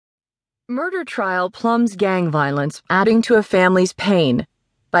Murder Trial Plumbs Gang Violence Adding to a Family's Pain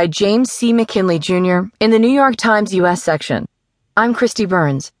by James C. Mckinley, Jr. in the New York Times U.S. section. I'm Christy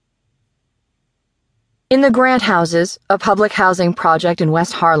Burns. In the Grant Houses, a public housing project in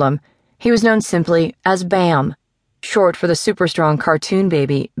West Harlem, he was known simply as Bam, short for the super-strong cartoon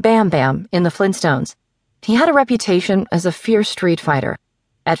baby Bam Bam in the Flintstones. He had a reputation as a fierce street fighter.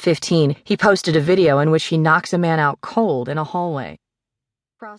 At 15, he posted a video in which he knocks a man out cold in a hallway.